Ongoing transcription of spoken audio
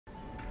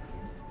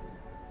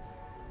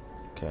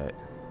Okay.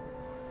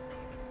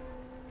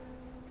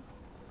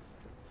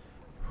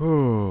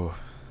 Whew.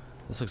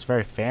 This looks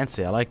very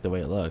fancy. I like the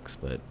way it looks,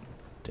 but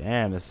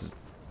damn, this is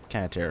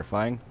kind of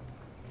terrifying.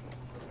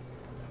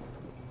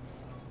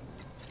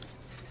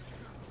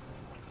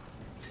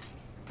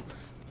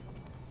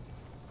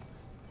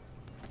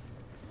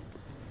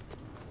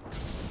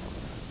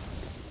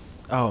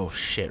 Oh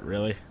shit,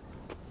 really?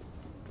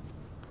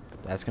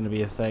 That's gonna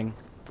be a thing?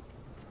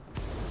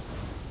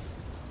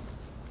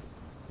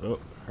 Oh,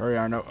 hurry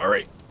Arno,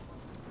 hurry!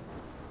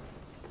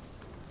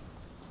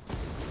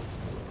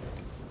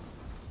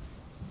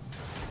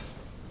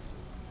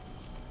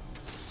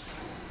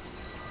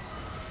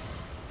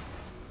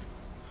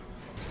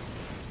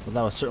 Well,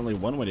 that was certainly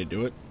one way to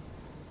do it.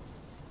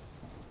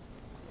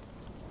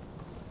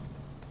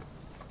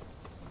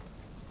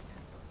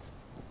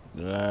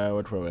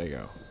 Which way would I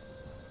go?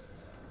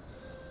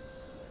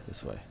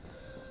 This way.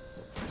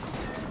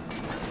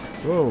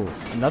 Whoa,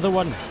 another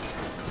one!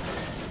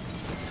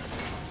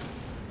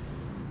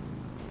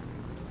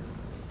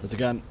 There's a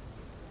gun.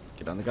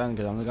 Get on the gun,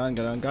 get on the gun,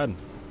 get on the gun.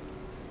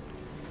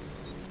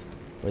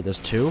 Wait, there's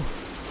two?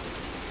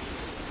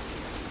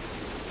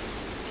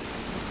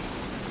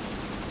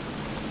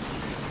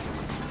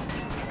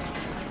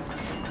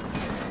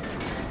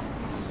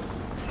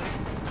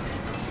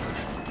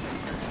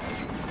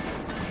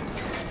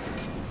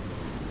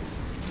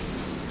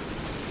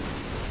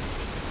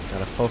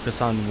 Gotta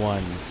focus on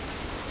one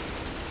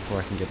before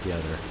I can get the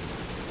other.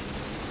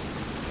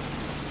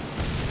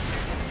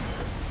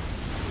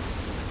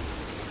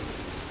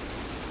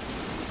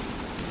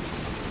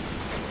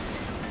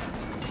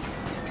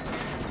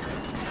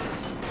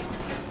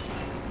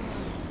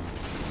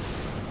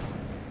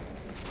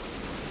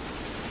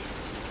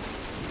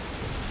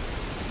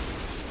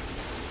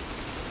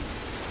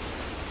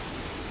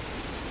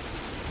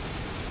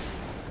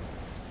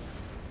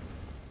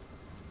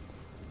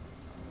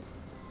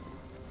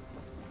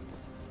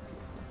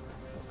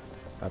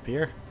 Up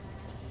here?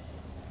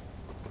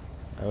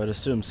 I would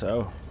assume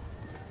so.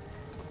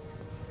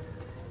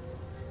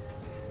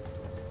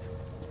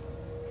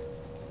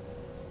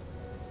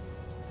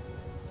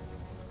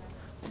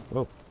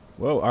 Whoa.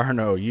 Whoa,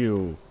 Arno,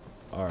 you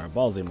are a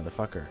ballsy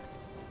motherfucker.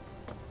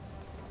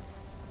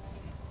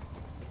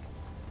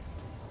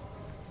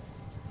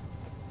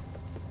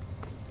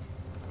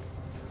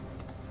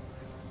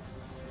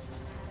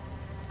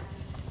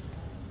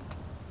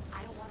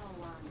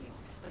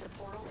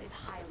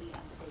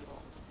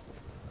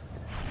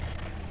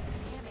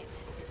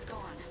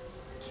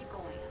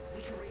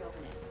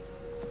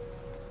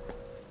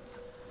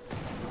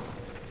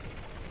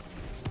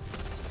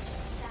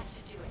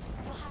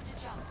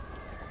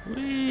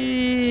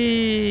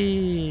 Whee!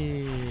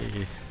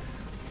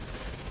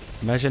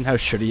 Imagine how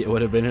shitty it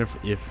would have been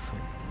if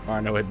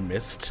Arno had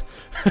missed.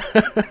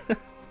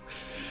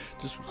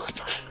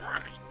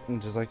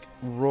 just like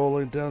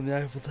rolling down the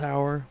Eiffel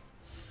Tower,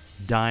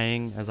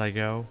 dying as I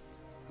go.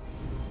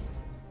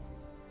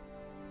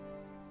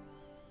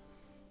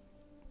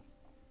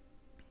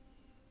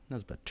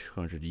 That's about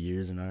 200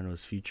 years in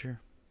Arno's future.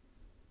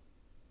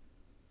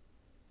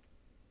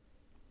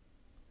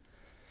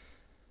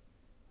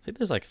 I think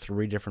there's like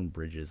 3 different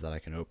bridges that I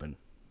can open.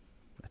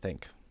 I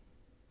think.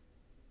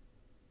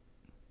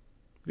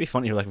 It'd be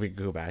funny like if we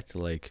could go back to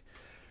like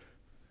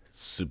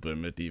super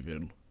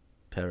medieval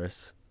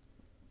Paris.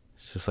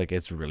 It's just like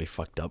it's really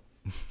fucked up.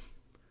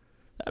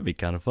 That'd be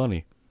kind of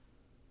funny.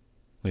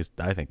 At least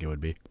I think it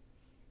would be.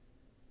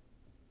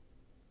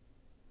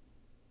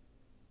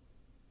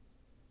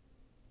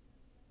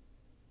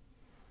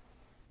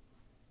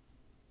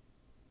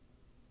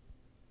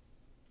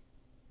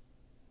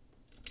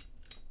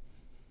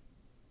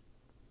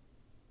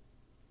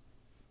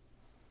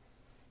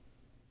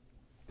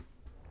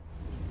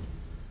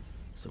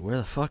 So where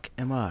the fuck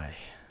am I?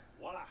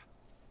 Voila,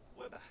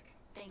 we're back.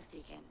 Thanks,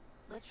 Deacon.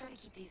 Let's try to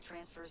keep these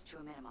transfers to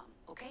a minimum,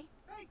 okay?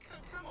 Hey,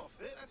 come off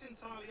it. That's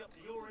entirely up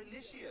to your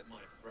initiate, my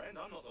friend.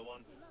 I'm not the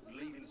one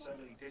leaving so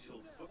many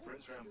digital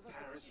footprints around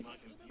Paris you might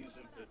confuse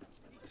them for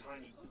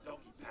tiny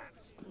doggy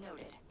pats.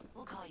 Noted.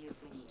 We'll call you if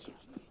we need you.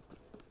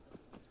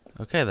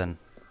 Okay then.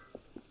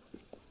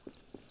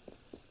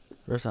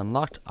 First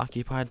unlocked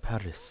occupied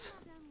Paris.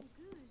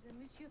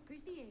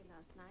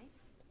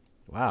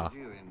 Wow. Did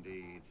you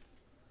indeed?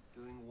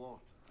 Doing what,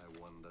 I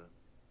wonder?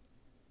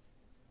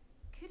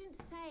 Couldn't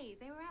say.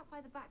 They were out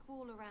by the back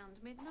wall around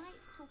midnight,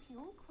 talking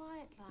all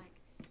quiet like.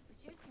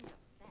 Monsieur seemed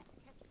upset.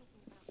 Kept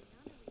talking about the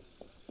nunnery.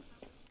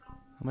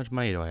 How much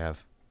money do I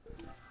have?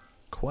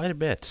 Quite a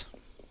bit.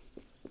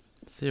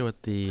 Let's see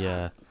what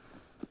the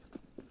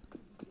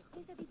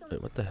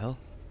wait, what the hell?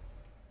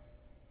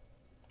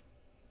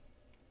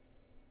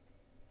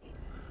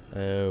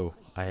 Oh,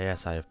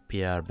 yes, I have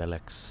Pierre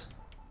Bellex.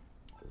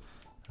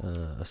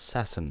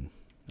 Assassin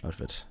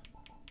outfit.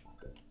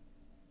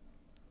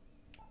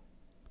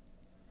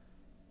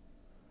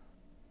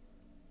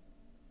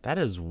 That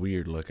is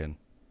weird looking.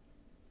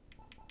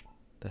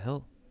 The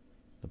hell?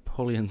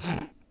 Napoleon.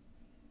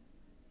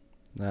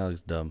 That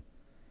looks dumb.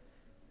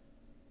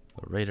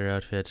 A raider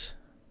outfit.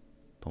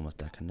 Thomas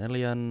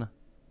Dacanelian.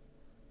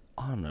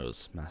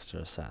 Arno's Master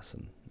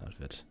Assassin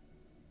outfit.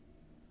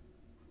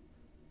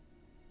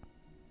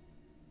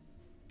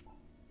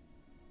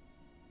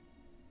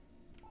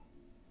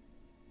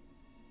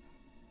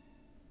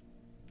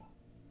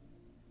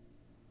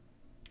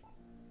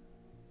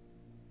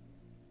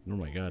 Oh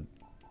my god.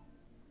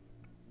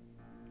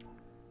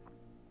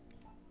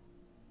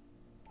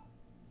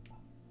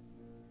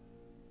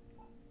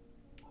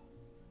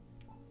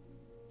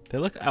 They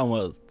look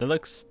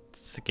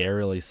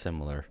scarily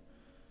similar.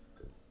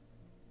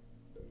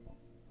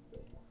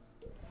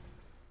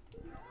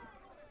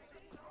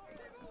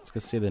 Let's go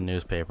see the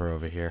newspaper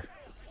over here.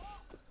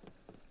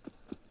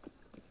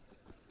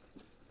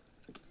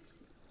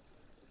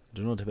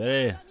 Journal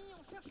Tibet.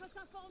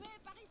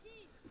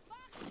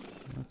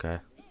 Okay.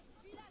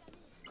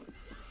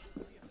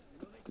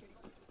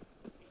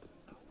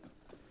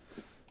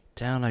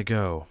 Down I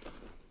go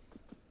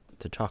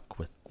to talk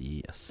with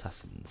the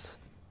assassins.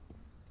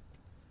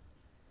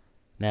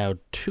 Now,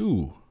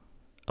 2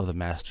 of the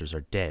masters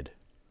are dead.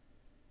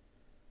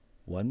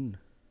 1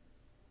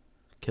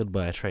 killed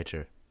by a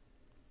traitor.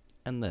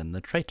 And then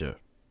the traitor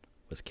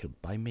was killed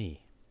by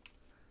me.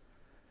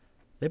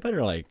 They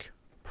better, like,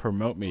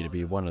 promote me to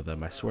be one of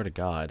them, I swear to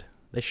God.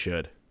 They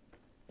should.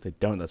 If they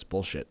don't, that's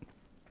bullshit.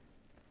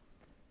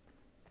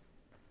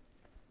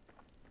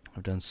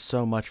 I've done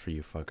so much for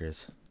you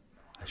fuckers.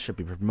 I should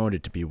be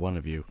promoted to be one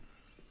of you.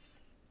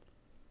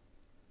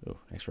 Oh,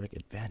 next rank,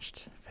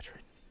 advanced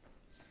veteran.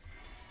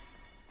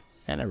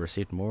 And I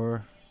received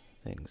more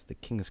things. The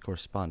King's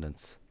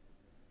correspondence.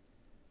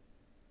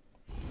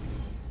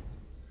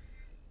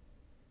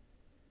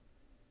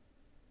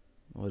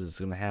 What is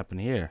going to happen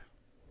here?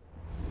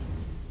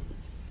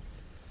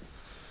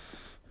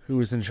 Who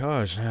is in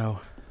charge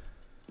now?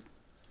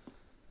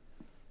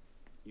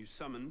 You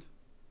summoned?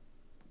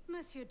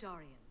 Monsieur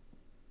Dorian,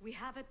 we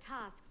have a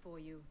task for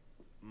you.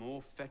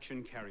 More fetch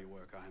and carry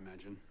work, I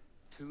imagine.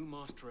 2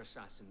 master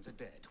assassins are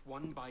dead,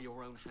 one by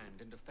your own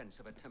hand in defense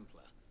of a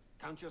Templar.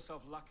 Count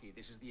yourself lucky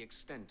this is the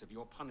extent of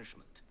your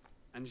punishment.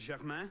 And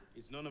Germain?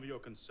 It's none of your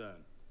concern.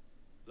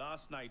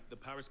 Last night, the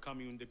Paris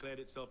Commune declared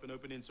itself an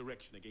open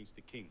insurrection against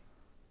the king.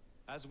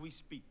 As we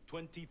speak,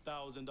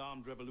 20,000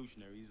 armed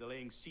revolutionaries are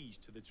laying siege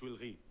to the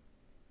Tuileries.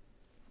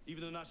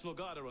 Even the National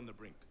Guard are on the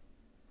brink.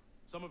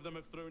 Some of them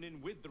have thrown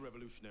in with the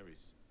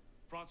revolutionaries.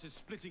 France is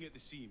splitting at the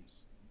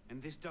seams.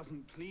 And this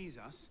doesn't please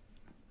us?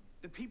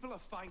 The people are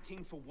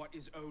fighting for what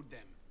is owed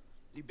them.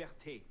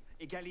 Liberté,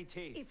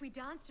 égalité. If we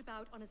danced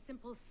about on a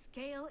simple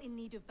scale in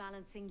need of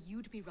balancing,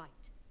 you'd be right.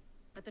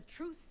 But the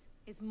truth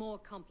is more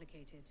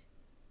complicated.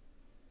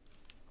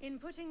 In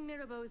putting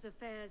Mirabeau's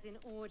affairs in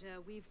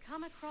order, we've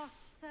come across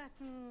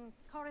certain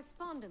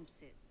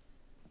correspondences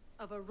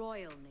of a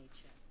royal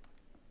nature.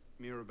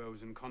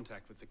 Mirabeau's in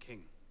contact with the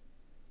king.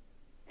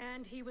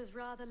 And he was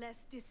rather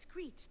less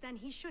discreet than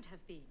he should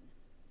have been.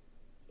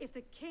 If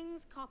the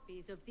king's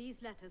copies of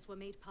these letters were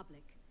made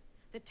public,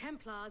 the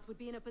Templars would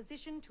be in a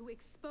position to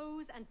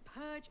expose and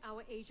purge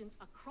our agents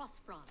across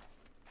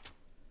France.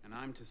 And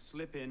I'm to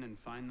slip in and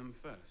find them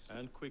first.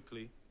 And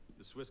quickly,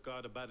 the Swiss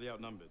Guard are badly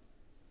outnumbered.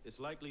 It's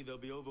likely they'll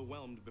be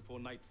overwhelmed before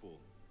nightfall.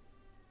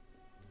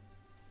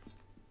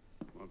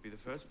 Won't be the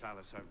first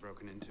palace I've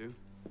broken into.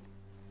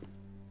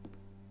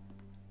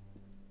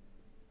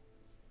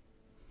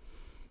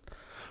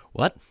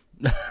 What?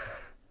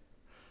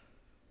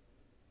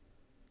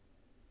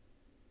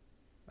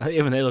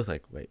 Even they look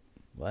like, wait,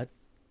 what?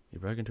 You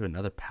broke into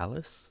another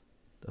palace?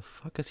 The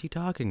fuck is he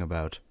talking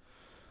about?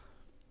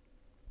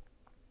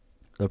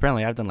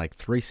 Apparently I've done like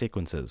 3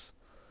 sequences.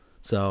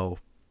 So,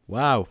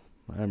 wow,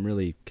 I'm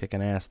really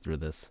kicking ass through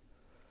this.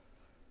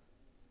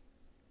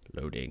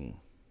 Loading.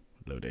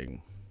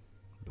 Loading.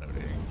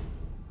 Loading.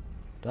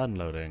 Done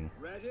loading.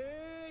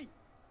 Ready?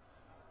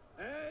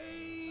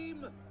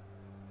 Aim!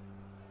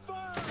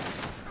 Fire!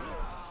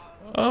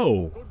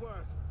 Oh! Good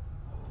work.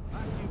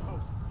 Back to your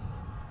posts.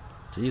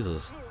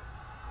 Jesus.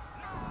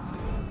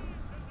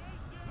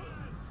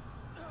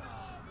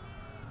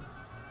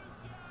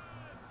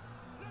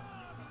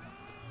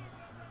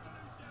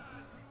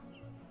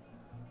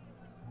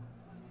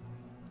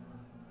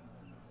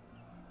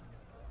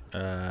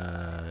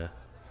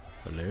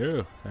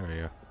 Hello? There we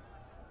go.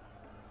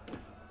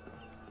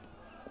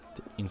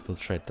 To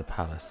infiltrate the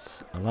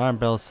palace. Alarm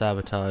bells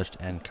sabotaged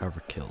and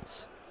cover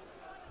kills.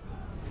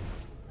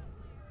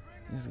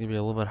 It's gonna be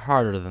a little bit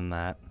harder than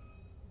that.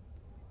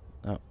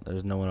 Oh,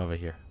 there's no one over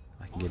here.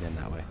 I can get in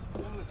that way.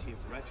 Quality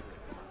of rhetoric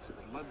amongst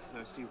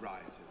bloodthirsty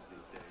rioters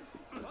these days.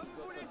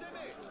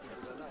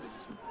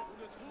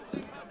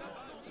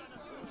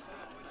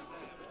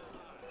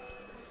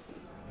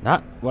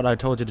 Not what I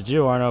told you to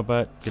do, Arno,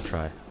 but good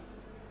try.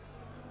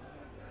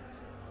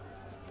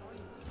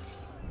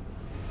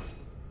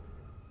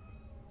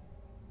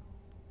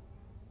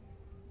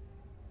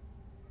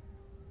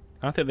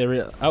 I don't think they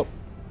really. Oh.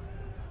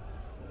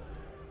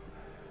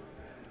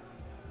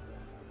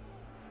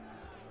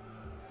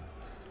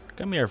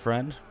 Come here,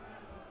 friend.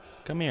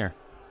 Come here.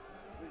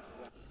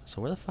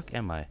 So where the fuck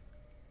am I?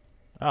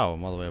 Oh,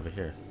 I'm all the way over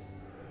here.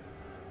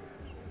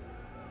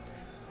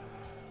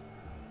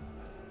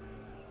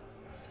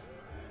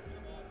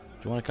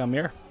 you want to come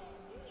here?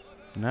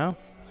 No?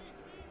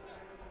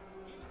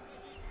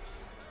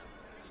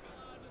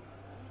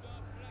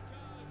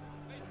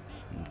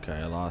 Okay,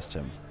 I lost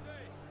him.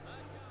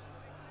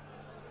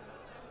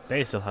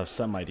 They still have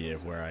some idea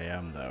of where I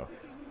am, though.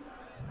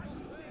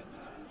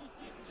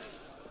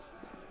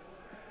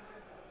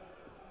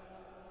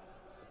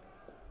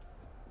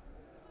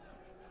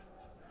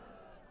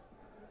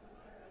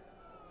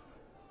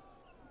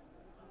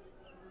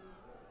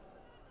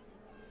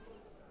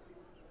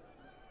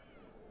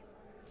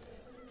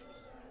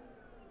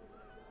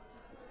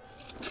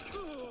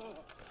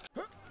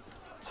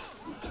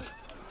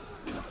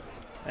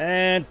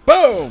 And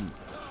boom!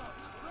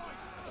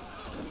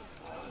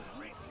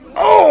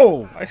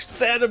 Oh! I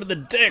stabbed him in the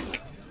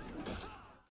dick!